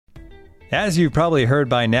As you've probably heard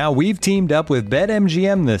by now, we've teamed up with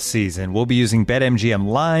BetMGM this season. We'll be using BetMGM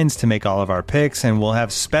lines to make all of our picks, and we'll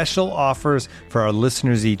have special offers for our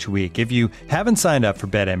listeners each week. If you haven't signed up for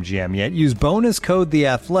BetMGM yet, use bonus code The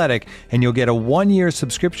Athletic, and you'll get a 1-year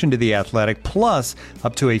subscription to The Athletic, plus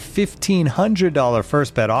up to a $1,500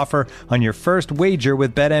 first bet offer on your first wager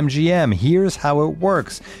with BetMGM. Here's how it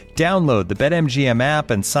works. Download the BetMGM app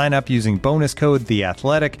and sign up using bonus code The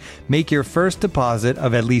Athletic. Make your first deposit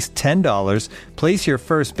of at least $10. Place your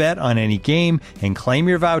first bet on any game and claim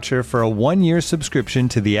your voucher for a 1-year subscription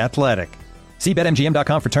to The Athletic. See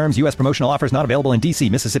BetMGM.com for terms. U.S. promotional offers not available in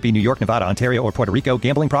D.C., Mississippi, New York, Nevada, Ontario, or Puerto Rico.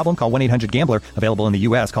 Gambling problem? Call 1-800-GAMBLER. Available in the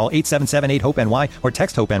U.S. Call 877-8-HOPE-NY or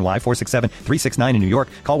text HOPE-NY 467-369 in New York.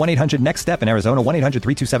 Call 1-800-NEXT-STEP in Arizona.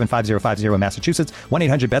 1-800-327-5050 in Massachusetts.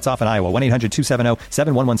 1-800-BETS-OFF in Iowa.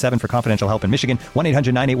 1-800-270-7117 for confidential help in Michigan.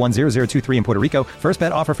 1-800-981-0023 in Puerto Rico. First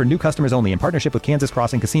bet offer for new customers only in partnership with Kansas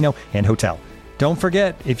Crossing Casino and Hotel. Don't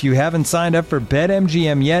forget, if you haven't signed up for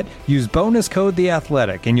BetMGM yet, use bonus code The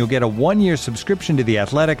Athletic, and you'll get a 1-year subscription to The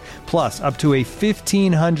Athletic, plus up to a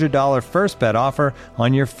 $1,500 first bet offer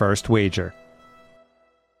on your first wager.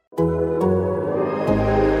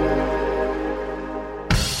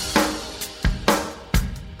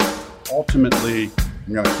 Ultimately,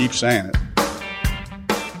 I'm going to keep saying it.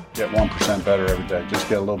 Get 1% better every day. Just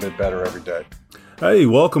get a little bit better every day. Hey,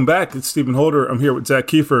 welcome back. It's Stephen Holder. I'm here with Zach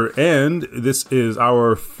Kiefer, and this is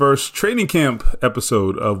our first training camp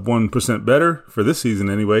episode of 1% Better for this season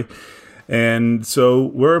anyway. And so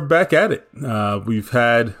we're back at it. We've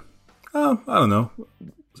had, I don't know,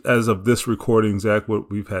 as of this recording, Zach,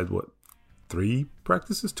 we've had 3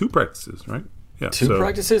 practices? 2 practices, right? Yeah. 2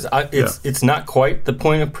 practices? It's not quite the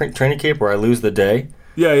point of training camp where I lose the day.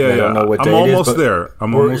 Yeah. I don't know what day I'm it is, almost there.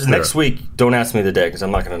 Next week, don't ask me the day because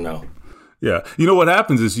I'm not going to know. Yeah. You know what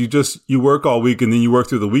happens is you work all week and then you work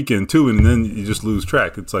through the weekend too, and then you just lose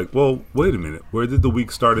track. It's like, well, wait a minute. Where did the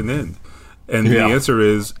week start and end? And the answer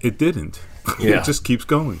is it didn't. Yeah. It just keeps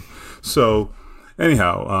going. So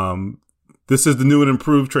anyhow, this is the new and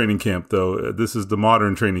improved training camp, though. This is the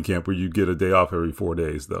modern training camp where you get a day off every 4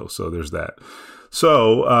 days, though. So there's that.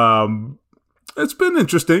 So it's been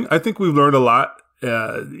interesting. I think we've learned a lot.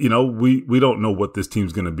 We don't know what this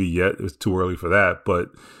team's going to be yet. It's too early for that, but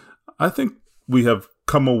I think we have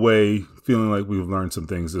come away feeling like we've learned some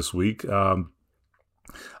things this week. I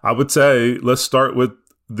would say let's start with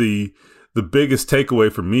the biggest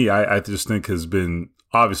takeaway for me. I just think has been,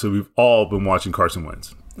 obviously we've all been watching Carson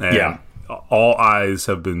Wentz. And all eyes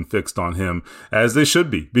have been fixed on him, as they should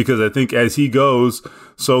be, because I think as he goes,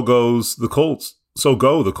 so goes the Colts. So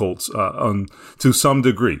go the Colts to some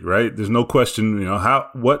degree, right? There's no question,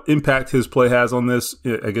 what impact his play has on this,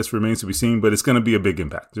 I guess remains to be seen, but it's going to be a big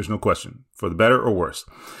impact. There's no question, for the better or worse.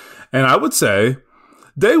 And I would say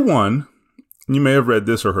day one, you may have read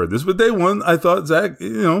this or heard this, but day one, I thought Zach,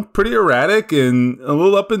 pretty erratic and a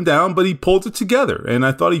little up and down, but he pulled it together. And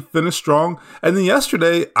I thought he finished strong. And then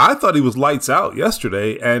yesterday, I thought he was lights out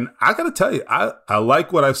yesterday. And I got to tell you, I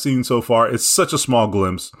like what I've seen so far. It's such a small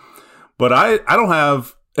glimpse. But I don't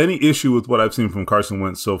have any issue with what I've seen from Carson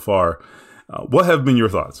Wentz so far. What have been your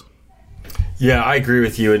thoughts? Yeah, I agree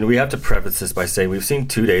with you. And we have to preface this by saying we've seen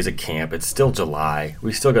 2 days of camp. It's still July.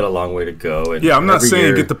 We still got a long way to go. And I'm not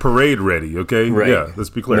saying get the parade ready, okay? Right. Yeah,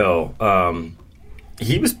 let's be clear. No,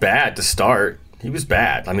 he was bad to start. He was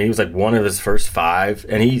bad. I mean, he was like one of his first 5.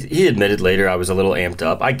 And he admitted later I was a little amped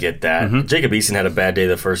up. I get that. Mm-hmm. Jacob Eason had a bad day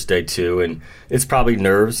the first day too. And it's probably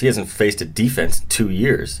nerves. He hasn't faced a defense in 2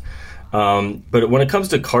 years. But when it comes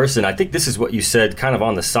to Carson, I think this is what you said kind of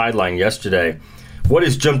on the sideline yesterday. What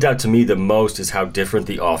has jumped out to me the most is how different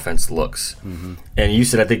the offense looks. Mm-hmm. And you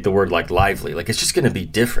said, I think, the word like lively. Like, it's just going to be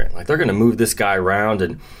different. Like, they're going to move this guy around.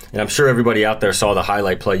 And I'm sure everybody out there saw the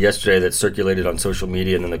highlight play yesterday that circulated on social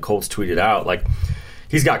media, and then the Colts tweeted out, like,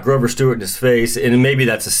 he's got Grover Stewart in his face, and maybe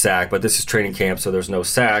that's a sack, but this is training camp, so there's no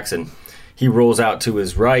sacks. And he rolls out to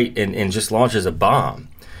his right and just launches a bomb.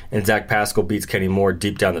 And Zach Pascal beats Kenny Moore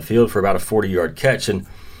deep down the field for about a 40-yard catch. And,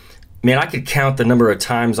 man, I could count the number of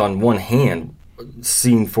times on one hand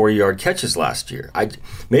seen 40-yard catches last year.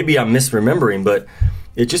 Maybe I'm misremembering, but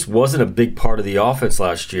it just wasn't a big part of the offense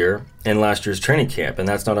last year and last year's training camp. And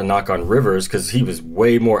that's not a knock on Rivers because he was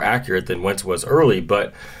way more accurate than Wentz was early.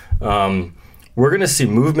 But we're going to see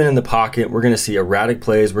movement in the pocket. We're going to see erratic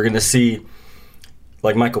plays. We're going to see,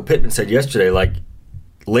 like Michael Pittman said yesterday, like,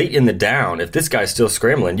 late in the down, if this guy's still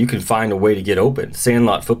scrambling, you can find a way to get open.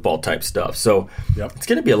 Sandlot football type stuff. So It's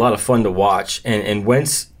going to be a lot of fun to watch. And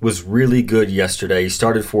Wentz was really good yesterday. He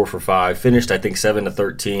started 4 for 5, finished, I think, 7 to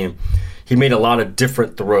 13. He made a lot of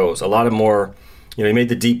different throws, a lot of more, he made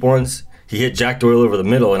the deep ones. he hit Jack Doyle over the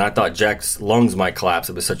middle, and I thought Jack's lungs might collapse.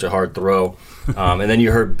 It was such a hard throw. And then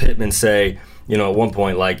you heard Pittman say, at one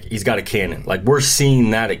point, like, he's got a cannon. Like, we're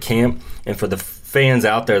seeing that at camp, and for the fans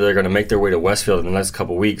out there that are going to make their way to Westfield in the next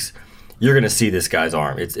couple weeks, you're going to see this guy's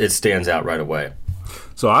arm. It stands out right away.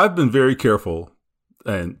 So I've been very careful,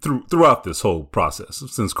 and throughout this whole process,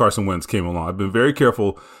 since Carson Wentz came along, I've been very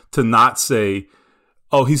careful to not say,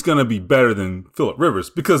 oh, he's going to be better than Phillip Rivers,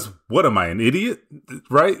 because what am I, an idiot?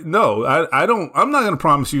 Right? No, I'm not going to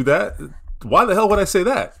promise you that. Why the hell would I say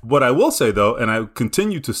that? What I will say, though, and I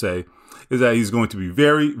continue to say, is that he's going to be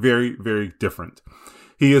very, very, very different.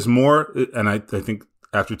 He is more, and I think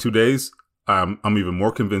after 2 days, I'm even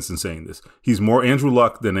more convinced in saying this. He's more Andrew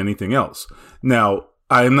Luck than anything else. Now,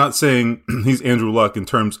 I am not saying he's Andrew Luck in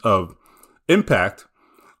terms of impact,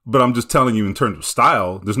 but I'm just telling you in terms of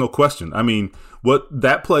style, there's no question. I mean, what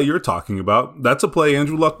that play you're talking about, that's a play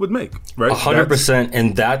Andrew Luck would make, right? 100%,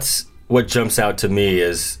 and that's what jumps out to me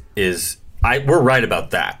is we're right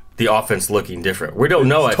about that. The offense looking different. We don't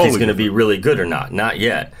know if he's going to be really good or not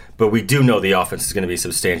yet, but we do know the offense is going to be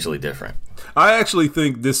substantially different. I actually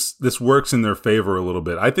think this works in their favor a little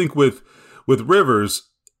bit. I think with Rivers,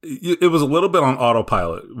 it was a little bit on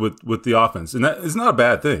autopilot with the offense, and that is not a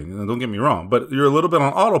bad thing. Don't get me wrong, but you're a little bit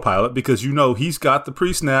on autopilot because he's got the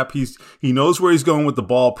pre-snap. He knows where he's going with the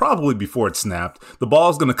ball probably before it's snapped. The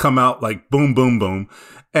ball's going to come out like boom, boom, boom,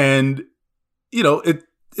 and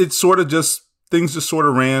it sort of just things just sort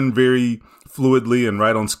of ran very fluidly and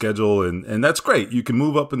right on schedule, and that's great. You can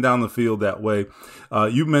move up and down the field that way.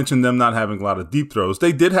 You mentioned them not having a lot of deep throws.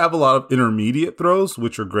 They did have a lot of intermediate throws,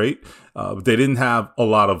 which are great. But they didn't have a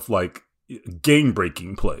lot of like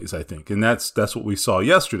game-breaking plays, I think, and that's what we saw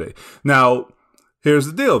yesterday. Now, here's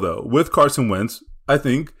the deal, though. With Carson Wentz, I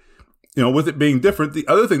think, with it being different, the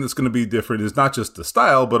other thing that's going to be different is not just the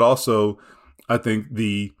style, but also, I think,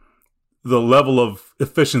 the level of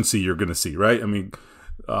efficiency you're going to see, right? I mean,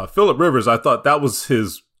 Phillip Rivers, I thought that was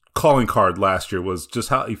his calling card last year, was just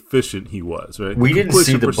how efficient he was, right? We didn't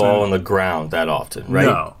see the ball on the ground that often, right?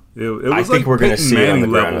 No. It was I think we're going to see Manning it on the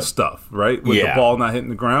level ground stuff, right? With the ball not hitting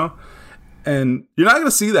the ground. And you're not going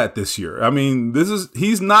to see that this year. I mean,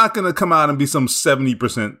 he's not going to come out and be some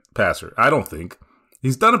 70% passer, I don't think.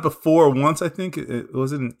 He's done it before once, I think.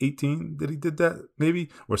 Was it in 18 that he did that, maybe?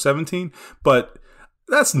 Or 17? But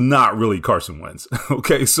that's not really Carson Wentz.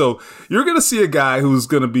 Okay, so you're going to see a guy who's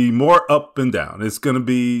going to be more up and down. You're going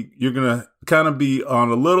to kind of be on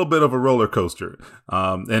a little bit of a roller coaster.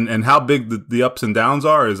 And how big the ups and downs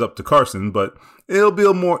are is up to Carson, but it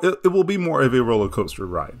will be more of a roller coaster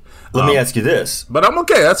ride. Let me ask you this. But I'm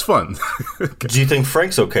okay. That's fun. Okay. Do you think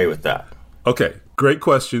Frank's okay with that? Okay, great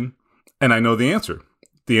question. And I know the answer.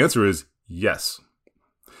 The answer is yes.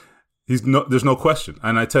 There's no question.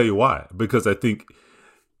 And I tell you why. Because I think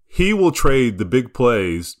he will trade the big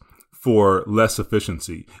plays for less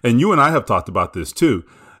efficiency. And you and I have talked about this too.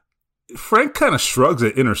 Frank kind of shrugs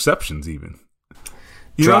at interceptions even.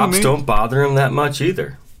 Drops don't bother him that much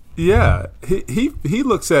either. Yeah. He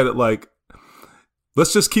looks at it like,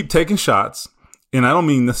 let's just keep taking shots. And I don't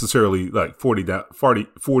mean necessarily like 40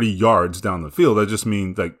 yards down the field. I just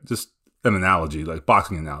mean like just an analogy, like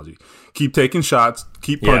boxing analogy. Keep taking shots,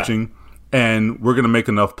 keep punching. And we're going to make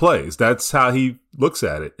enough plays. That's how he looks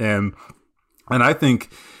at it. And I think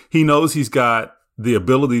he knows he's got the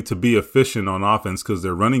ability to be efficient on offense because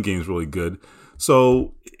their running game is really good.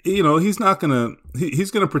 So, he's not going to – he's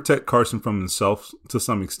going to protect Carson from himself to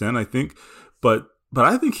some extent, I think. But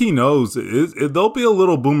I think he knows there'll be a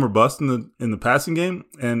little boom or bust in the passing game.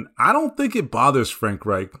 And I don't think it bothers Frank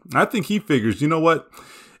Reich. I think he figures, you know what?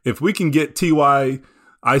 If we can get T.Y.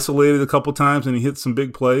 isolated a couple times and he hits some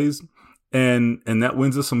big plays – and that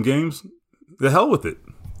wins us some games, the hell with it.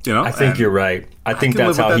 I think you're right. I think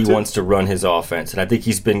that's how he wants to run his offense. And I think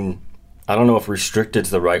he's been, I don't know if restricted is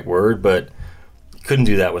the right word, but couldn't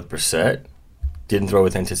do that with Brissett. Didn't throw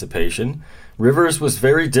with anticipation. Rivers was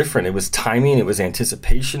very different. It was timing. It was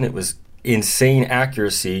anticipation. It was insane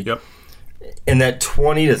accuracy. Yep. In that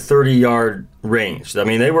 20 to 30-yard range. I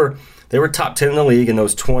mean, they were top 10 in the league in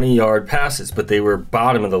those 20-yard passes, but they were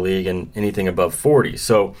bottom of the league in anything above 40.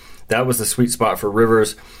 So that was the sweet spot for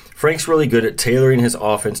Rivers. Frank's really good at tailoring his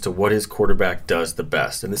offense to what his quarterback does the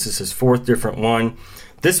best. And this is his fourth different one.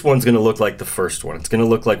 This one's going to look like the first one. It's going to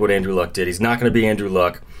look like what Andrew Luck did. He's not going to be Andrew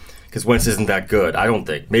Luck because Wentz isn't that good, I don't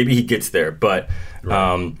think. Maybe he gets there, but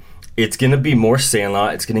it's going to be more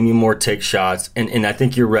Sandlot. It's going to be more take shots. And I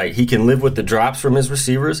think you're right. He can live with the drops from his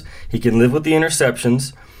receivers. He can live with the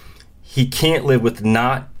interceptions. He can't live with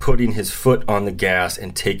not putting his foot on the gas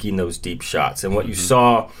and taking those deep shots. And what you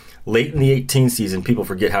saw late in the 18 season, people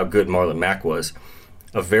forget how good Marlon Mack was.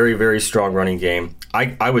 a very, very strong running game.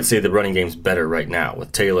 I would say the running game's better right now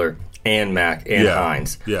with Taylor and Mack and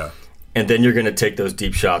Hines. Yeah. And then you're going to take those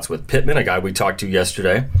deep shots with Pittman, a guy we talked to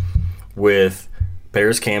yesterday, with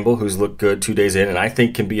Paris Campbell, who's looked good 2 days in, and I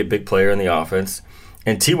think can be a big player in the offense.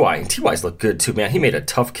 And T.Y. And T.Y.'s looked good, too. Man, he made a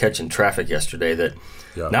tough catch in traffic yesterday that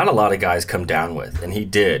not a lot of guys come down with, and he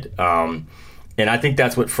did. And I think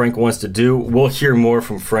that's what Frank wants to do. We'll hear more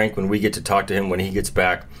from Frank when we get to talk to him when he gets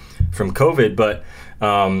back from COVID. But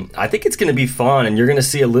I think it's going to be fun, and you're going to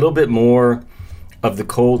see a little bit more of the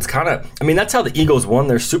Colts that's how the Eagles won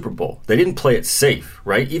their Super Bowl. They didn't play it safe,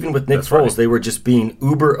 right? Even with Nick Foles, They were just being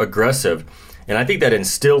uber aggressive. And I think that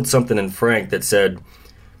instilled something in Frank that said,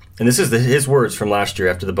 and this is his words from last year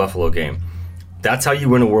after the Buffalo game, that's how you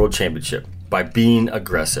win a world championship, by being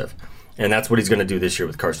aggressive. And that's what he's going to do this year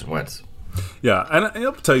with Carson Wentz. Yeah, and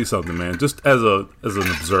I'll tell you something, man. Just as an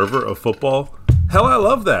observer of football, hell, I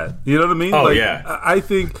love that. You know what I mean? Oh, yeah. I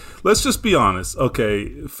think, let's just be honest.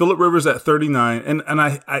 Okay, Phillip Rivers at 39, and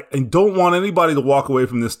I don't want anybody to walk away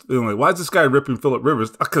from this feeling like, why is this guy ripping Phillip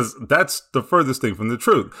Rivers? Because that's the furthest thing from the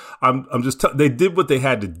truth. They did what they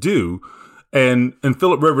had to do. And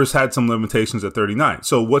Phillip Rivers had some limitations at 39.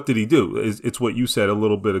 So what did he do? It's what you said a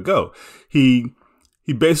little bit ago. He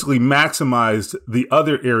basically maximized the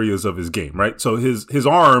other areas of his game, right? So his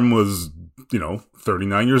arm was,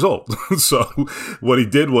 39 years old. So what he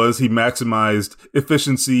did was he maximized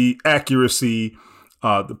efficiency, accuracy,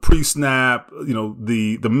 the pre-snap,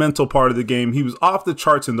 the mental part of the game. He was off the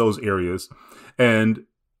charts in those areas, and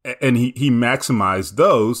he maximized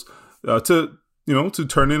those to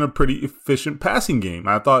turn in a pretty efficient passing game.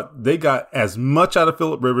 I thought they got as much out of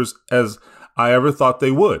Phillip Rivers as I ever thought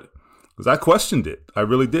they would, because I questioned it. I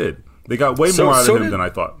really did. They got way more out of him than I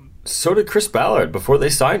thought. So did Chris Ballard before they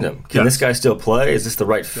signed him. Can this guy still play? Is this the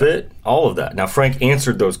right fit? All of that. Now, Frank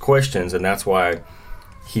answered those questions, and that's why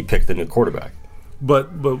he picked the new quarterback.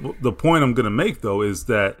 But the point I'm going to make, though, is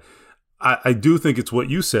that I do think it's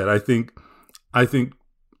what you said. I think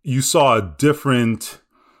you saw a different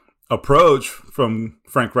approach from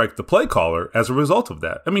Frank Reich, the play caller, as a result of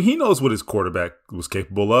that. I mean, he knows what his quarterback was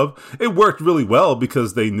capable of. It worked really well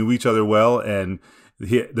because they knew each other well, and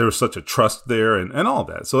there was such a trust there and all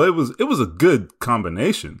that. So it was a good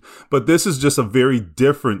combination. But this is just a very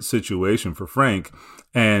different situation for Frank.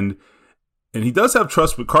 And he does have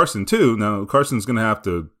trust with Carson, too. Now, Carson's going to have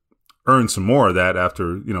to earn some more of that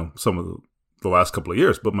after, some of the last couple of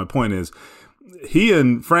years. But my point is, he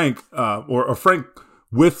and Frank, or Frank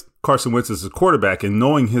with Carson Wentz as a quarterback and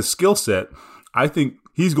knowing his skill set, I think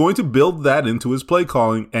he's going to build that into his play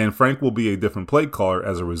calling, and Frank will be a different play caller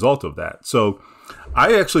as a result of that. So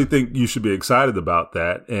I actually think you should be excited about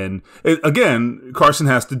that. And again, Carson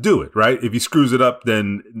has to do it, right? If he screws it up,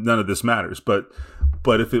 then none of this matters. But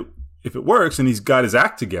if it works and he's got his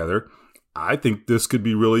act together, I think this could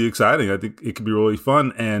be really exciting. I think it could be really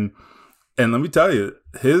fun. And let me tell you,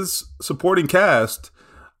 his supporting cast,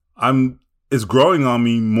 is growing on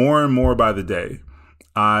me more and more by the day.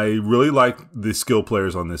 I really like the skill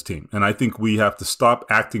players on this team. And I think we have to stop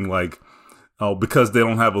acting like, because they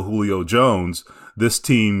don't have a Julio Jones, this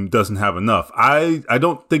team doesn't have enough. I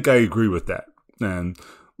don't think I agree with that. And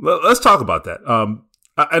let's talk about that.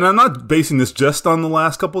 And I'm not basing this just on the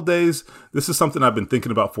last couple of days. This is something I've been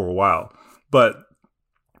thinking about for a while. But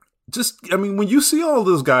when you see all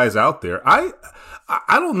those guys out there, I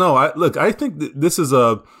don't know. I think that this is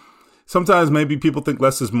sometimes maybe people think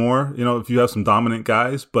less is more, if you have some dominant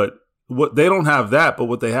guys, but what they don't have that, but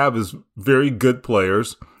what they have is very good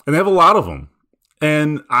players, and they have a lot of them.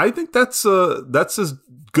 And I think that's as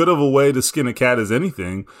good of a way to skin a cat as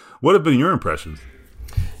anything. What have been your impressions?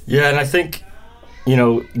 Yeah, and I think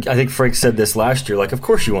Frank said this last year, like, of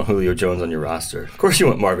course you want Julio Jones on your roster. Of course you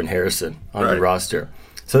want Marvin Harrison on your roster.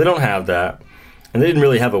 So they don't have that, and they didn't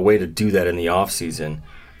really have a way to do that in the offseason.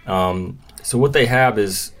 So what they have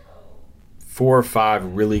is 4 or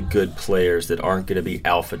 5 really good players that aren't going to be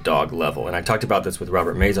alpha dog level. And I talked about this with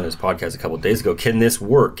Robert Mays on his podcast a couple of days ago. Can this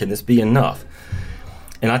work? Can this be enough?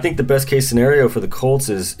 And I think the best case scenario for the Colts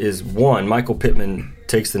is one, Michael Pittman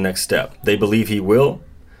takes the next step. They believe he will.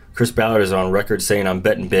 Chris Ballard is on record saying, I'm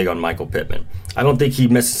betting big on Michael Pittman. I don't think he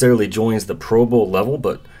necessarily joins the Pro Bowl level,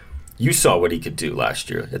 but you saw what he could do last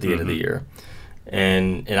year at the end of the year.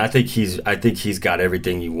 And I think he's got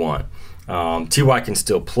everything you want. T.Y. can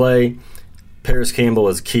still play. Paris Campbell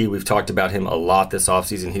is key. We've talked about him a lot this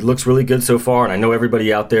offseason. He looks really good so far, and I know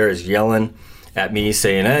everybody out there is yelling at me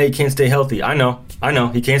saying, hey, he can't stay healthy. I know.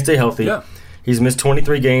 He can't stay healthy. Yeah. He's missed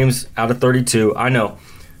 23 games out of 32. I know.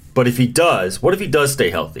 But if he does, what if he does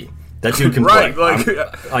stay healthy? That dude can play. It's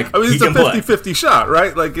a 50-50 shot,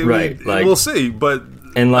 right? We'll see. But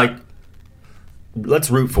And, like,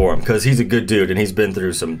 let's root for him because he's a good dude and he's been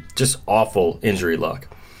through some just awful injury luck.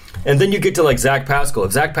 And then you get to, like, Zach Pascal.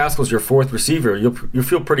 If Zach Pascal's your fourth receiver, you'll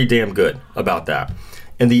feel pretty damn good about that.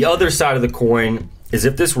 And the other side of the coin is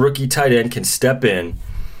if this rookie tight end can step in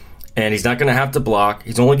and he's not going to have to block.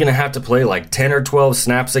 He's only going to have to play like 10 or 12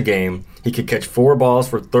 snaps a game. He could catch 4 balls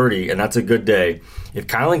for 30, and that's a good day. If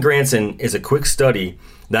Kylen Granson is a quick study,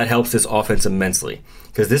 that helps this offense immensely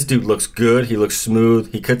because this dude looks good. He looks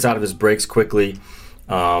smooth. He cuts out of his breaks quickly.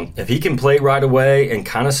 If he can play right away and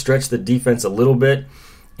kind of stretch the defense a little bit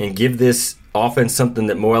and give this offense something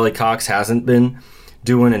that Mo Cox hasn't been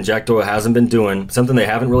doing and Jack Doyle hasn't been doing, something they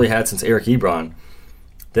haven't really had since Eric Ebron,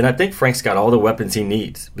 then I think Frank's got all the weapons he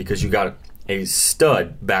needs because you got a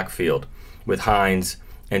stud backfield with Hines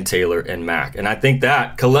and Taylor and Mack. And I think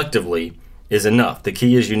that collectively is enough. The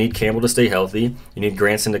key is you need Campbell to stay healthy. You need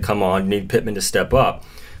Granson to come on. You need Pittman to step up.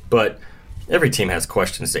 But every team has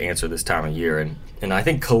questions to answer this time of year. And I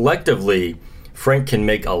think collectively, Frank can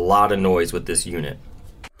make a lot of noise with this unit.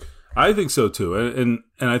 I think so too. And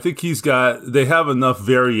I think they have enough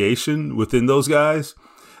variation within those guys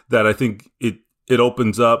that I think it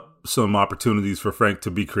opens up some opportunities for Frank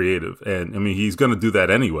to be creative. And I mean, he's going to do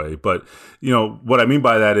that anyway. But, you know, what I mean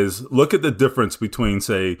by that is look at the difference between,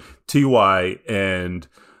 say, T.Y. and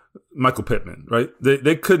Michael Pittman, right?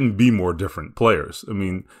 They couldn't be more different players. I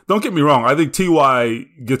mean, don't get me wrong. I think T.Y.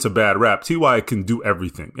 gets a bad rap. T.Y. can do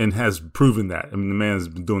everything and has proven that. I mean, the man has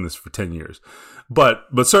been doing this for 10 years. But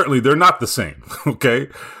certainly they're not the same, okay?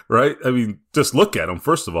 Right? I mean, just look at them,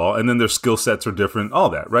 first of all, and then their skill sets are different, all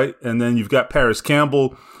that, right? And then you've got Paris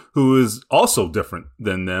Campbell, who is also different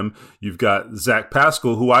than them. You've got Zach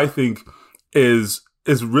Pascal, who I think is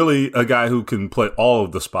really a guy who can play all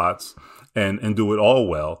of the spots and do it all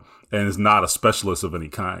well and is not a specialist of any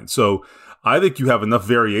kind. So I think you have enough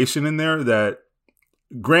variation in there that,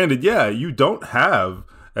 granted, yeah, you don't have,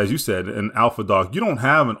 as you said, an alpha dog. You don't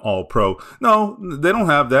have an all-pro. No, they don't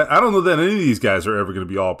have that. I don't know that any of these guys are ever going to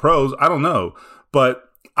be all-pros. I don't know. But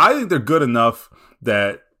I think they're good enough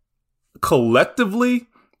that collectively,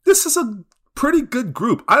 this is a pretty good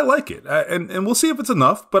group. I like it. And we'll see if it's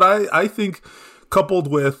enough. But I think coupled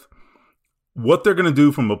with what they're going to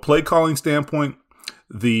do from a play-calling standpoint,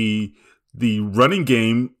 the running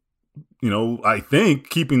game, you know, I think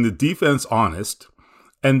keeping the defense honest,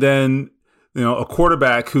 and then, you know, a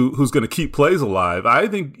quarterback who's going to keep plays alive. I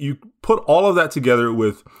think you put all of that together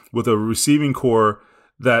with a receiving core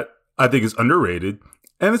that I think is underrated,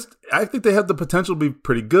 and I think they have the potential to be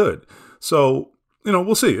pretty good. So, you know,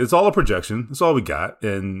 we'll see. It's all a projection. It's all we got,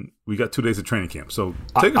 and we got 2 days of training camp. So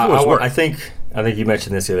take it for what it's worth. I think you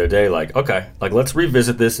mentioned this the other day. Like, okay, like let's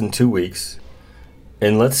revisit this in 2 weeks,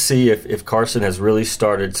 and let's see if Carson has really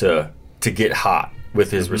started to get hot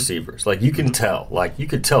with his receivers. Like, you can tell. Like, you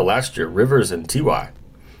could tell last year, Rivers and T.Y.,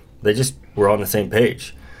 they just were on the same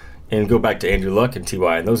page. And go back to Andrew Luck and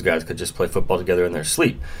T.Y., and those guys could just play football together in their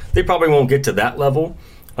sleep. They probably won't get to that level.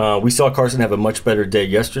 We saw Carson have a much better day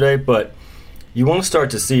yesterday, but you want to start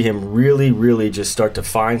to see him really, really just start to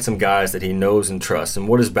find some guys that he knows and trusts. And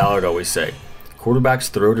what does Ballard always say? Quarterbacks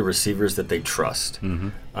throw to receivers that they trust.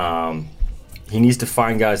 He needs to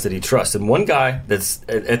find guys that he trusts. And one guy that's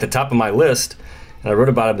at the top of my list, and I wrote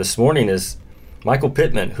about him this morning, is Michael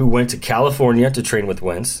Pittman, who went to California to train with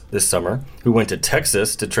Wentz this summer, who went to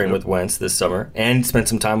Texas to train with Wentz this summer, and spent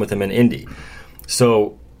some time with him in Indy.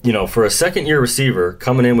 So, you know, for a second-year receiver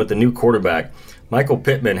coming in with a new quarterback, Michael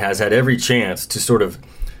Pittman has had every chance to sort of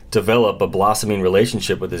develop a blossoming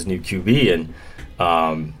relationship with his new QB.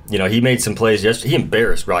 And, you know, he made some plays yesterday. He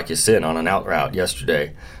embarrassed Rock Ya-Sin on an out route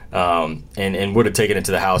yesterday, and would have taken it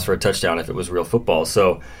to the house for a touchdown if it was real football.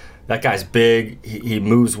 So that guy's big. He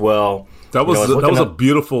moves well. That was a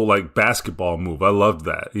beautiful, like, basketball move. I loved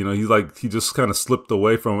that. You know, he just kind of slipped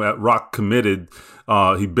away from it. Rock committed.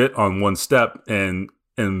 He bit on one step, and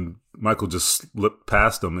Michael just slipped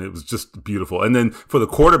past him. It was just beautiful. And then for the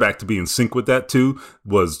quarterback to be in sync with that too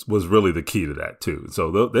was really the key to that too.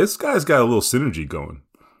 So this guy's got a little synergy going.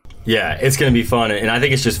 Yeah, it's going to be fun. And I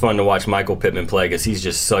think it's just fun to watch Michael Pittman play because he's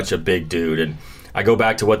just such a big dude. And I go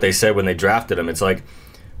back to what they said when they drafted him. It's like,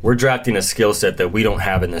 we're drafting a skill set that we don't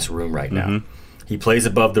have in this room right now. He plays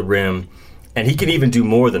above the rim, and he can even do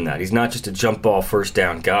more than that. He's not just a jump ball first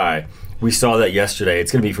down guy. We saw that yesterday.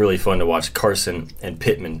 It's going to be really fun to watch Carson and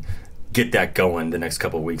Pittman get that going the next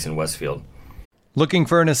couple of weeks in Westfield. Looking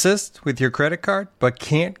for an assist with your credit card but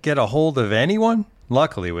can't get a hold of anyone?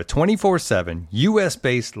 Luckily, with 24/7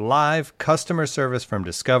 U.S.-based live customer service from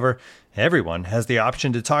Discover, everyone has the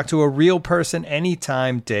option to talk to a real person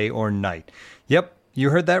anytime, day or night. Yep, you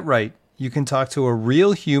heard that right. you can talk to a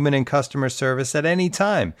real human in customer service at any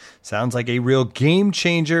time. Sounds like a real game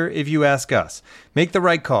changer if you ask us. Make the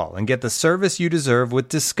right call and get the service you deserve with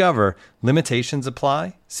Discover. Limitations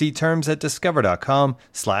apply. See terms at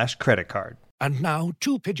discover.com/creditcard. And now,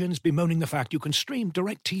 two pigeons bemoaning the fact you can stream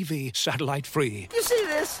DirecTV satellite-free. You see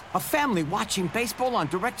this? A family watching baseball on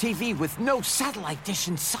DirecTV with no satellite dish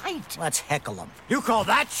in sight. Let's heckle them. You call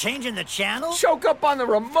that changing the channel? Choke up on the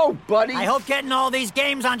remote, buddy. I hope getting all these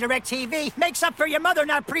games on DirecTV makes up for your mother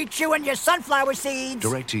not pre-chewing your sunflower seeds.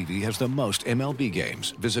 DirecTV has the most MLB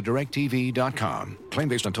games. Visit DirecTV.com. Claim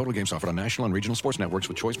based on total games offered on national and regional sports networks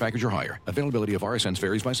with choice package or higher. Availability of RSNs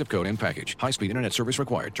varies by zip code and package. High-speed internet service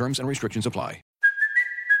required. Terms and restrictions apply.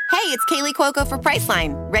 Hey, it's Kaylee Cuoco for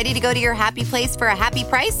Priceline. Ready to go to your happy place for a happy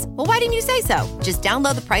price? Well, why didn't you say so? Just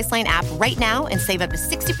download the Priceline app right now and save up to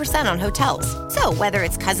 60% on hotels. So whether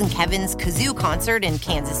it's Cousin Kevin's Kazoo Concert in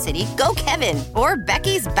Kansas City, go Kevin, or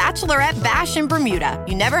Becky's Bachelorette Bash in Bermuda,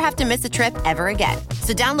 you never have to miss a trip ever again.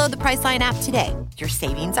 So download the Priceline app today. Your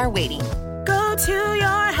savings are waiting. Go to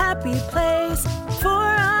your happy place for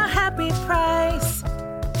a happy price.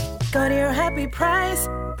 Go to your happy price,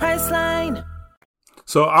 Priceline.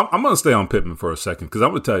 So I'm going to stay on Pittman for a second because I'm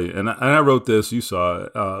going to tell you, and I wrote this. You saw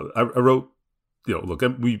it. I wrote, look,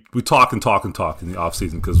 we talk in the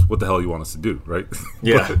offseason because what the hell you want us to do, right?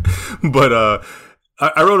 Yeah. but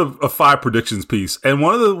I wrote a 5 predictions piece, and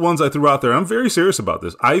one of the ones I threw out there, I'm very serious about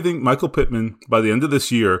this. I think Michael Pittman, by the end of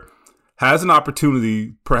this year, has an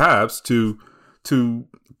opportunity perhaps to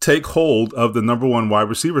take hold of the number 1 wide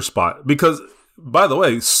receiver spot because, by the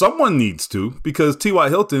way, someone needs to, because T.Y.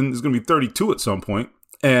 Hilton is going to be 32 at some point,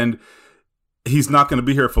 and he's not going to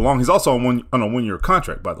be here for long. He's also on a 1-year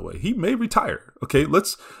contract, by the way. He may retire. Okay,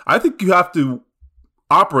 I think you have to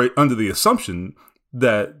operate under the assumption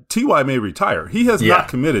that T.Y. may retire. He has not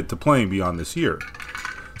committed to playing beyond this year.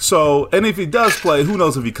 So, and if he does play, who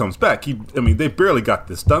knows if he comes back? They barely got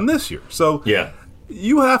this done this year. So,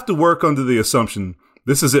 you have to work under the assumption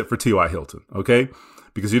this is it for T.Y. Hilton, okay?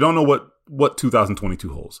 Because you don't know what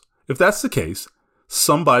 2022 holds. If that's the case,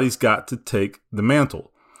 somebody's got to take the mantle.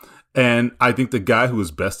 And I think the guy who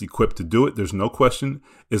is best equipped to do it, there's no question,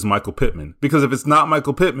 is Michael Pittman. Because if it's not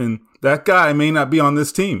Michael Pittman, that guy may not be on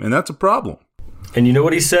this team, and that's a problem. And you know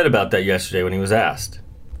what he said about that yesterday when he was asked?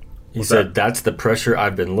 He said, that's the pressure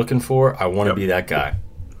I've been looking for. I want to be that guy.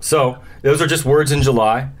 So those are just words in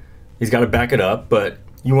July. He's got to back it up, but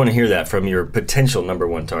you want to hear that from your potential number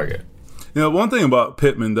 1 target. One thing about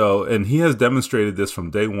Pittman, though, and he has demonstrated this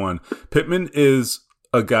from day one, Pittman is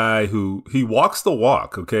a guy who he walks the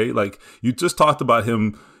walk, okay? Like, you just talked about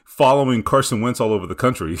him following Carson Wentz all over the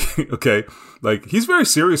country, okay? Like, he's very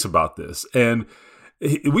serious about this. And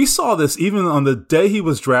we saw this even on the day he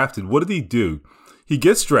was drafted. What did he do? He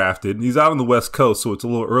gets drafted. He's out on the West Coast, so it's a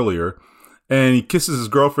little earlier. And he kisses his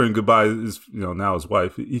girlfriend goodbye, now his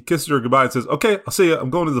wife. He kisses her goodbye and says, okay, I'll see you. I'm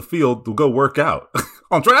going to the field to go work out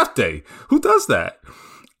on draft day. Who does that?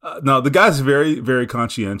 No, the guy's very, very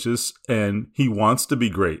conscientious, and he wants to be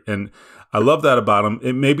great. And I love that about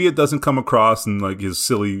him. Maybe it doesn't come across in like his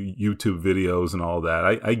silly YouTube videos and all that.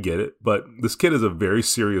 I get it. But this kid is a very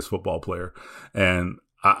serious football player. And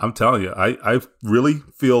I'm telling you, I really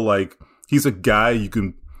feel like he's a guy you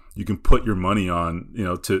can put your money on,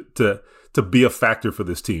 to be a factor for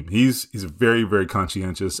this team. He's very, very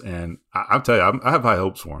conscientious, and I'm telling you, I have high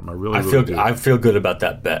hopes for him. I really do. I feel good about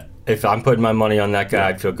that bet. If I'm putting my money on that guy,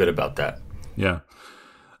 I'd feel good about that. Yeah.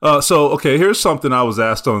 Okay, here's something I was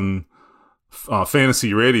asked on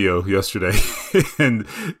Fantasy Radio yesterday, and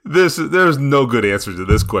there's no good answer to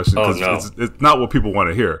this question because it's not what people want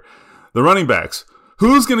to hear. The running backs.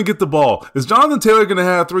 Who's going to get the ball? Is Jonathan Taylor going to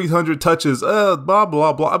have 300 touches? Blah, blah,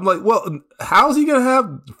 blah. I'm like, well, how's he going to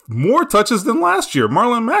have more touches than last year?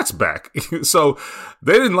 Marlon Mack's back. So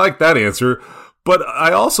they didn't like that answer. But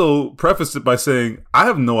I also prefaced it by saying, I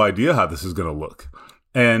have no idea how this is going to look.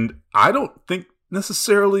 And I don't think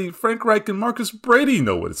necessarily Frank Reich and Marcus Brady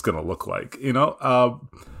know what it's going to look like.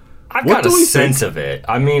 I got a sense of it.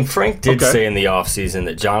 I mean, Frank did say in the offseason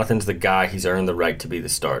that Jonathan's the guy. He's earned the right to be the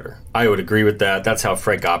starter. I would agree with that. That's how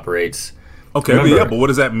Frank operates. Okay, remember, but what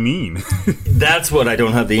does that mean? That's what I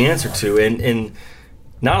don't have the answer to. And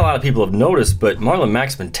not a lot of people have noticed, but Marlon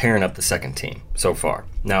Mack's been tearing up the second team so far.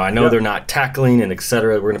 Now, I know they're not tackling and et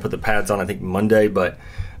cetera. We're going to put the pads on, I think, Monday. But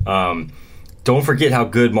don't forget how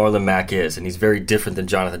good Marlon Mack is. And he's very different than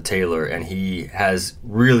Jonathan Taylor. And he has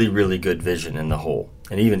really, really good vision in the hole.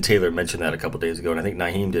 And even Taylor mentioned that a couple days ago, and I think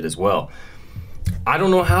Naheem did as well. I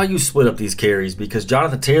don't know how you split up these carries because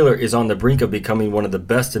Jonathan Taylor is on the brink of becoming one of the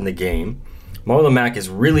best in the game. Marlon Mack is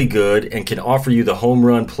really good and can offer you the home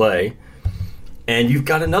run play. And you've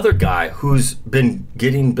got another guy who's been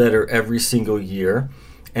getting better every single year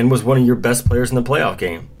and was one of your best players in the playoff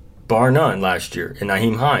game, bar none, last year, in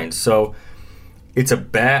Nyheim Hines. So it's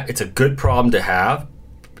a good problem to have.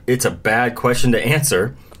 It's a bad question to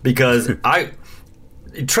answer because I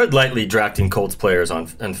tread lightly drafting Colts players on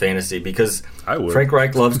fantasy because Frank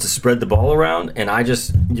Reich loves to spread the ball around, and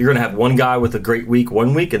you're going to have one guy with a great week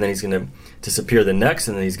one week, and then he's going to disappear the next,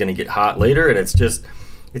 and then he's going to get hot later, and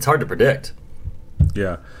it's hard to predict.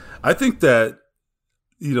 Yeah, I think that,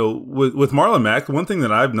 with Marlon Mack, one thing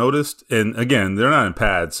that I've noticed, and again, they're not in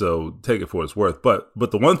pads, so take it for what it's worth, but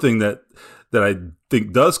the one thing that I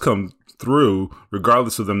think does come through,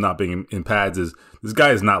 regardless of them not being in pads, is this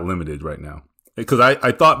guy is not limited right now. Because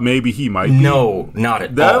I thought maybe he might be. No, not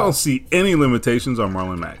at all. I don't see any limitations on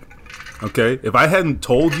Marlon Mack. Okay? If I hadn't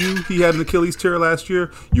told you he had an Achilles tear last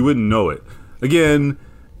year, you wouldn't know it. Again,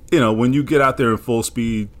 when you get out there in full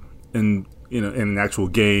speed and in an actual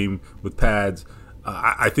game with pads,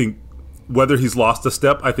 I think whether he's lost a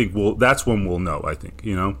step, I think that's when we'll know, I think,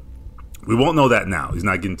 We won't know that now. He's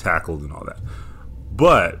not getting tackled and all that.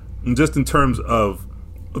 But just in terms of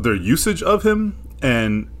their usage of him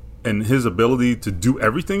and his ability to do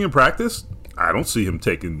everything in practice, I don't see him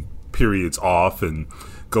taking periods off and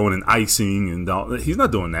going and icing and all. He's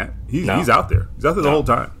not doing that. He's out there. He's out there the whole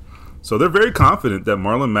time. So they're very confident that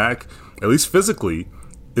Marlon Mack, at least physically,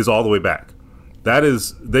 is all the way back.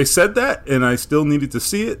 They said that, and I still needed to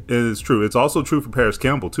see it, and it's true. It's also true for Paris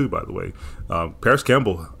Campbell, too, by the way. Paris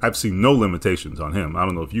Campbell, I've seen no limitations on him. I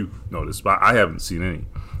don't know if you noticed, but I haven't seen any.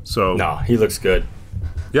 So no, he looks good.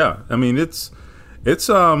 Yeah, I mean, it's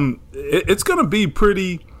going to be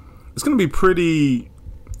pretty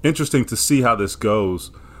interesting to see how this goes.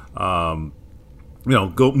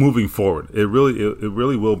 Moving forward, it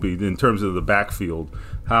really will be in terms of the backfield,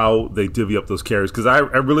 how they divvy up those carries, because I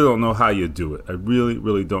really don't know how you do it. I really,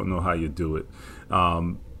 really don't know how you do it.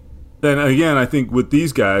 And again, I think with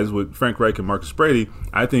these guys, with Frank Reich and Marcus Brady,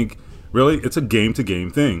 I think really it's a game-to-game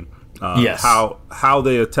thing. Yes. How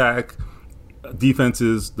they attack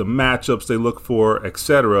defenses, the matchups they look for,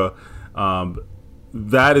 etc.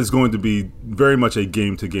 That is going to be very much a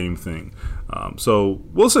game-to-game thing. So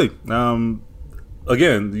we'll see.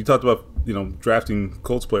 Again, you talked about drafting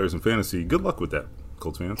Colts players in fantasy. Good luck with that,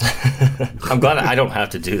 Colts fans. I'm glad I don't have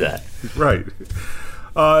to do that. Right.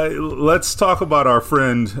 Let's talk about our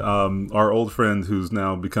friend, our old friend, who's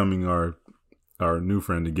now becoming our new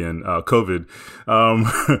friend again, COVID.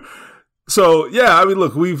 So, yeah, I mean,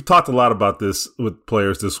 look, we've talked a lot about this with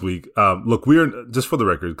players this week. Look, we're, just for the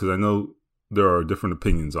record, because I know there are different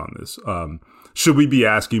opinions on this. Should we be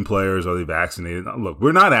asking players, are they vaccinated? Look,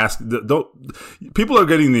 we're not asking. People are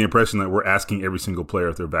getting the impression that we're asking every single player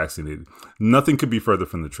if they're vaccinated. Nothing could be further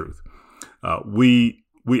from the truth. We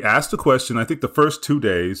asked the question, I think, the first 2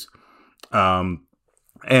 days, and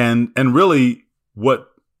really what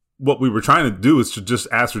we were trying to do is to just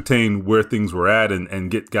ascertain where things were at and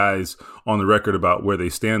get guys on the record about where they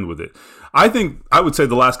stand with it. I think I would say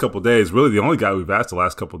the last couple of days, really the only guy we've asked the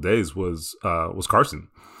last couple of days was Carson,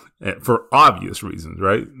 for obvious reasons,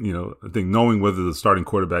 right? I think knowing whether the starting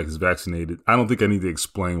quarterback is vaccinated, I don't think I need to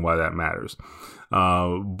explain why that matters.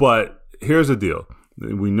 But here's the deal.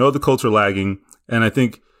 We know the Colts are lagging, and I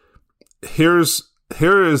think here is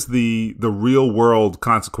the real world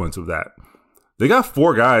consequence of that. They got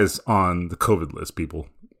 4 guys on the COVID list, people.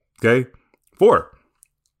 Okay? 4.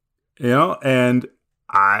 And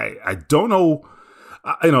I don't know,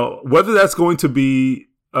 whether that's going to be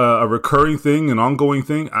a recurring thing, an ongoing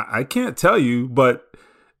thing. I can't tell you, but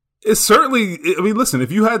it's certainly, I mean, listen,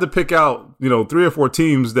 if you had to pick out, 3 or 4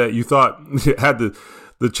 teams that you thought had the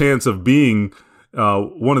chance of being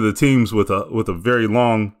one of the teams with a very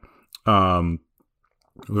long COVID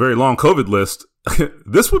list,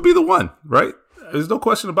 this would be the one, right? There's no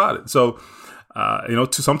question about it. So,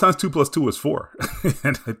 sometimes 2 + 2 is 4.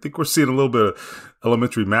 And I think we're seeing a little bit of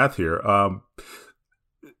elementary math here.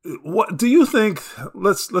 What do you think?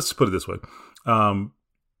 Let's put it this way. There's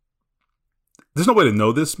no way to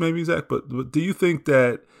know this, maybe, Zach, but do you think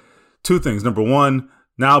that 2 things? Number one,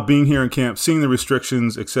 now being here in camp, seeing the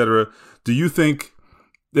restrictions, etc., do you think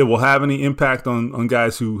it will have any impact on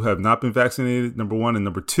guys who have not been vaccinated? Number one. And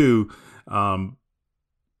number 2,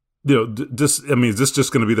 is this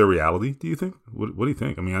just going to be their reality? Do you think? What do you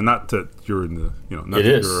think? I mean, not that you're in the, not it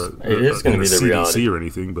is. It is going to be the reality or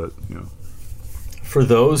anything, but For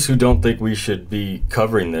those who don't think we should be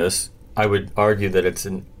covering this, I would argue that it's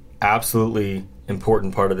an absolutely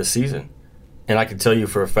important part of the season. And I can tell you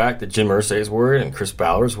for a fact that Jim Irsay is worried, and Chris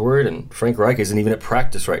Ballard's worried, and Frank Reich isn't even at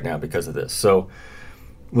practice right now because of this. So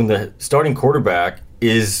when the starting quarterback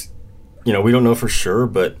is we don't know for sure,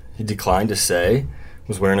 but he declined to say,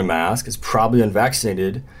 was wearing a mask, is probably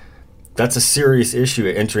unvaccinated. That's a serious issue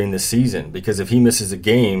entering this season, because if he misses a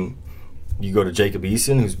game, you go to Jacob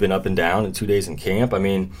Eason, who's been up and down in 2 days in camp. I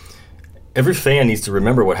mean, every fan needs to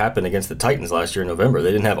remember what happened against the Titans last year in November.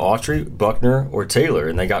 They didn't have Autry, Buckner, or Taylor,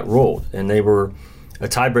 and they got rolled. And they were a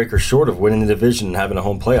tiebreaker short of winning the division and having a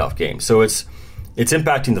home playoff game. So it's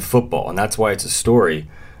impacting the football, and that's why it's a story.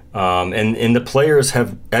 And the players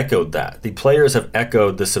have echoed that. The players have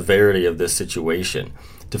echoed the severity of this situation.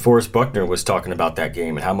 DeForest Buckner was talking about that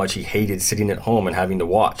game and how much he hated sitting at home and having to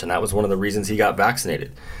watch, and that was one of the reasons he got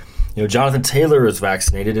vaccinated. Jonathan Taylor is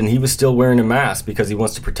vaccinated, and he was still wearing a mask because he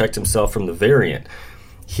wants to protect himself from the variant.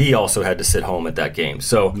 He also had to sit home at that game.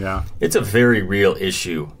 So It's a very real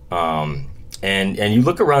issue. And you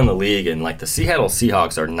look around the league, and like the Seattle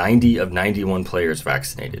Seahawks are 90 of 91 players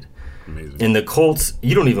vaccinated. Amazing. And the Colts,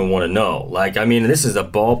 you don't even want to know. This is a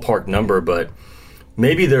ballpark number, but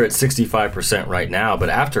maybe they're at 65% right now. But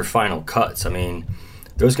after final cuts,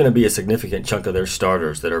 there's going to be a significant chunk of their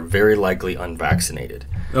starters that are very likely unvaccinated.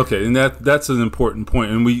 Okay, and that's an important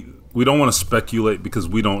point. And we don't want to speculate because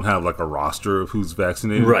we don't have like a roster of who's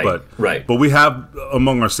vaccinated. Right. But we have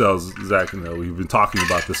among ourselves, Zach and I, we've been talking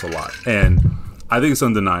about this a lot. And I think it's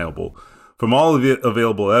undeniable. From all of the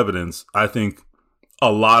available evidence, I think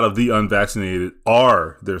a lot of the unvaccinated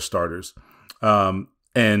are their starters. And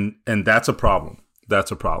that's a problem.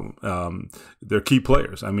 That's a problem. They're key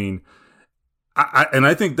players. I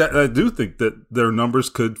think that I do think that their numbers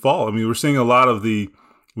could fall. We're seeing a lot of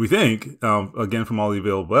we think, again, from all the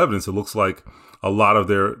available evidence, it looks like a lot of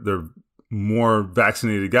their more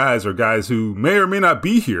vaccinated guys are guys who may or may not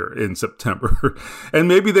be here in September. And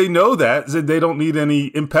maybe they know that they don't need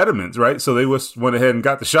any impediments, right? So they just went ahead and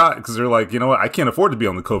got the shot because they're like, you know what, I can't afford to be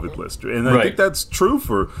on the COVID list. And I think that's true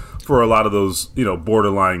for a lot of those,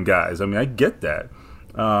 borderline guys. I get that.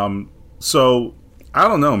 So I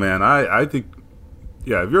don't know, man. I think,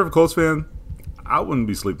 if you're a Colts fan, I wouldn't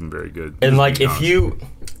be sleeping very good. And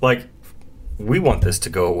we want this to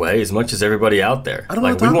go away as much as everybody out there.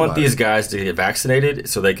 We want these guys to get vaccinated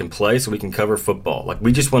so they can play, so we can cover football.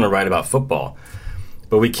 We just want to write about football.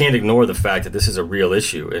 But we can't ignore the fact that this is a real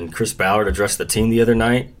issue. And Chris Ballard addressed the team the other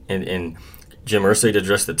night, and Jim Irsay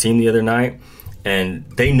addressed the team the other night. And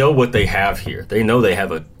they know what they have here. They know they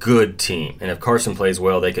have a good team. And if Carson plays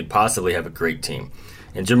well, they could possibly have a great team.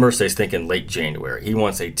 And Jim Irsay's thinking late January. He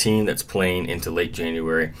wants a team that's playing into late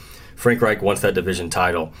January. Frank Reich wants that division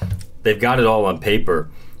title. They've got it all on paper.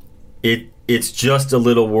 It's just a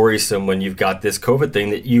little worrisome when you've got this COVID thing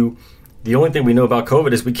that the only thing we know about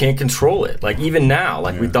COVID is we can't control it. Even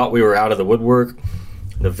now, we thought we were out of the woodwork.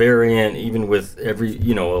 The variant, even with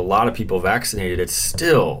a lot of people vaccinated, it's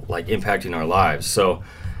still impacting our lives. So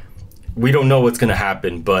we don't know what's going to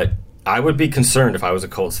happen, but I would be concerned if I was a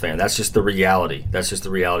Colts fan. That's just the reality. That's just the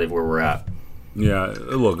reality of where we're at. Yeah,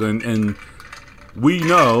 look, and we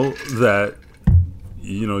know that,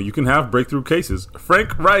 you can have breakthrough cases.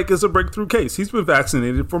 Frank Reich is a breakthrough case. He's been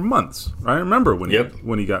vaccinated for months. I remember when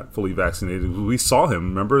he got fully vaccinated. We saw him,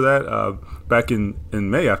 remember that, back in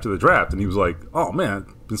May after the draft, and he was like, oh, man,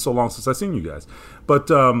 it's been so long since I've seen you guys. But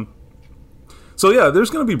there's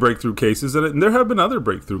going to be breakthrough cases, and there have been other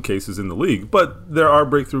breakthrough cases in the league, but there are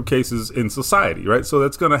breakthrough cases in society, right? So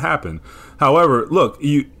that's going to happen. However, look,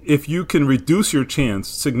 if you can reduce your chance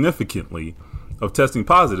significantly of testing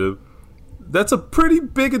positive, that's a pretty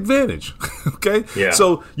big advantage, okay? Yeah.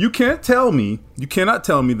 So you cannot tell me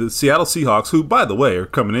the Seattle Seahawks, who, by the way, are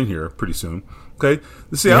coming in here pretty soon, okay?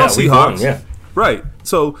 The Seattle Seahawks, right.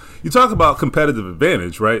 So you talk about competitive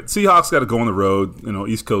advantage, right? Seahawks got to go on the road,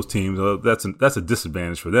 East Coast teams. That's a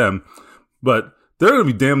disadvantage for them. But they're going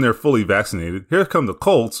to be damn near fully vaccinated. Here come the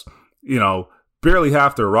Colts, barely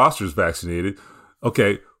half their roster's vaccinated.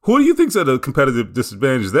 Okay, who do you think's at a competitive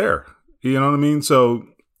disadvantage there? You know what I mean? So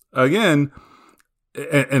again,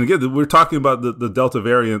 and again, we're talking about the Delta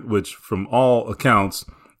variant, which from all accounts,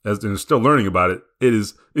 as they're still learning about it, it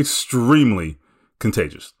is extremely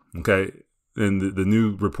contagious. Okay. And the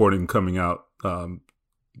new reporting coming out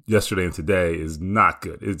yesterday and today is not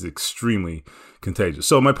good. It's extremely contagious.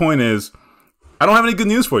 So my point is, I don't have any good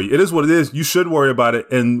news for you. It is what it is. You should worry about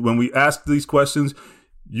it. And when we ask these questions,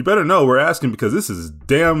 you better know we're asking because this is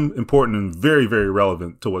damn important and very, very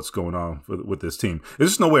relevant to what's going on with this team.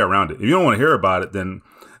 There's just no way around it. If you don't want to hear about it, then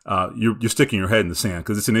you're sticking your head in the sand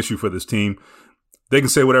because it's an issue for this team. They can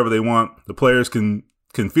say whatever they want. The players can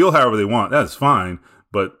feel however they want. That's fine.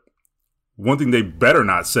 But one thing they better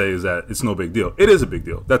not say is that it's no big deal. It is a big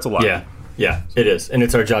deal. That's a lot. Yeah, it is. And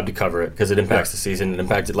it's our job to cover it because it impacts the season. It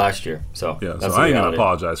impacted last year. So I ain't going to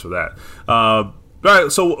apologize for that. All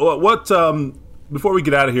right. So what? Before we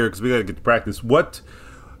get out of here, because we got to get to practice. What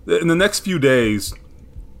in the next few days?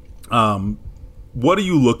 What are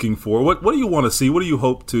you looking for? What do you want to see? What do you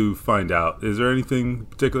hope to find out? Is there anything in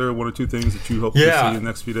particular, one or two things that you hope to see in the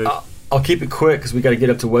next few days? I'll keep it quick because we got to get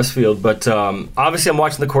up to Westfield. But obviously, I'm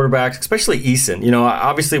watching the quarterbacks, especially Eason.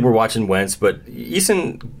 Obviously, we're watching Wentz, but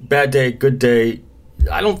Eason, bad day, good day.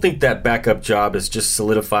 I don't think that backup job is just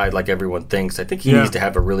solidified like everyone thinks. I think he needs to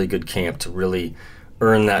have a really good camp to really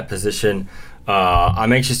earn that position.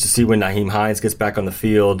 I'm anxious to see when Nyheim Hines gets back on the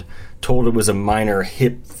field. Told it was a minor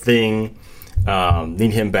hip thing.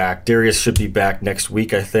 Need him back. Darius should be back next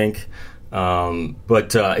week, I think.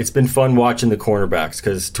 But it's been fun watching the cornerbacks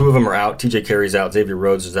because two of them are out. TJ Carey's out. Xavier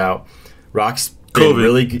Rhodes is out. Rock's been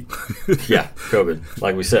really good. Yeah, COVID,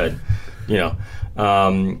 like we said.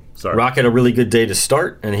 Rock had a really good day to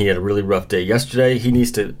start, and he had a really rough day yesterday. He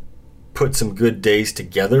needs to put some good days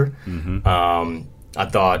together. Mm-hmm. I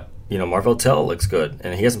thought, Marvell Tell looks good,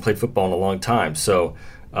 and he hasn't played football in a long time. So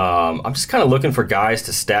I'm just kind of looking for guys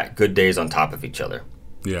to stack good days on top of each other.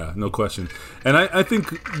 Yeah, no question. And I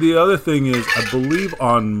think the other thing is, I believe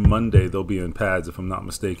on Monday they'll be in pads, if I'm not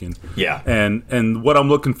mistaken. Yeah. And what I'm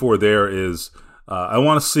looking for there is I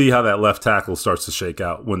want to see how that left tackle starts to shake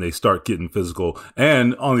out when they start getting physical.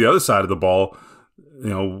 And on the other side of the ball,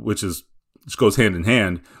 which goes hand in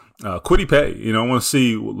hand, Kwity Paye. I want to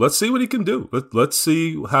see. Let's see what he can do. Let's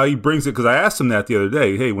see how he brings it. Because I asked him that the other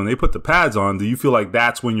day. Hey, when they put the pads on, do you feel like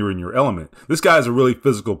that's when you're in your element? This guy's a really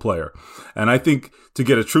physical player, and I think to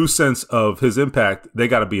get a true sense of his impact, they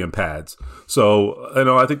got to be in pads. So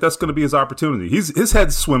I think that's going to be his opportunity. His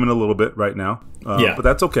head's swimming a little bit right now, but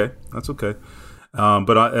that's okay. That's okay.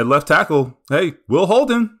 But at left tackle, hey, Will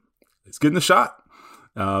Holden is getting the shot.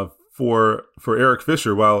 For Eric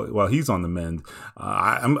Fisher while he's on the mend.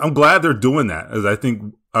 I'm glad they're doing that, as I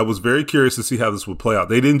think I was very curious to see how this would play out.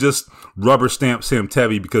 They didn't just rubber stamp Sam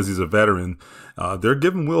Tevi because he's a veteran. They're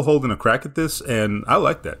giving Will Holden a crack at this, and I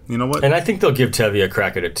like that. You know what? And I think they'll give Tevi a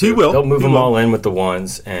crack at it too. He will. They'll move them all in with the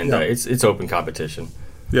ones, and it's open competition.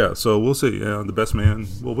 Yeah, so we'll see. The best man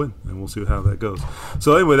will win, and we'll see how that goes.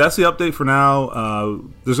 So anyway, that's the update for now.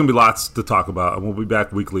 There's going to be lots to talk about, and we'll be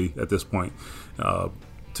back weekly at this point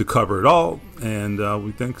to cover it all. And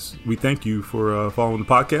we thank you for following the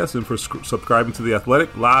podcast and for subscribing to The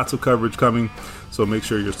Athletic. Lots of coverage coming, so make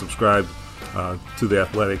sure you're subscribed to The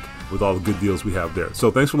Athletic with all the good deals we have there. So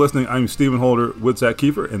thanks for listening. I'm Stephen Holder with Zach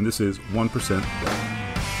Kiefer, and this is 1% Right.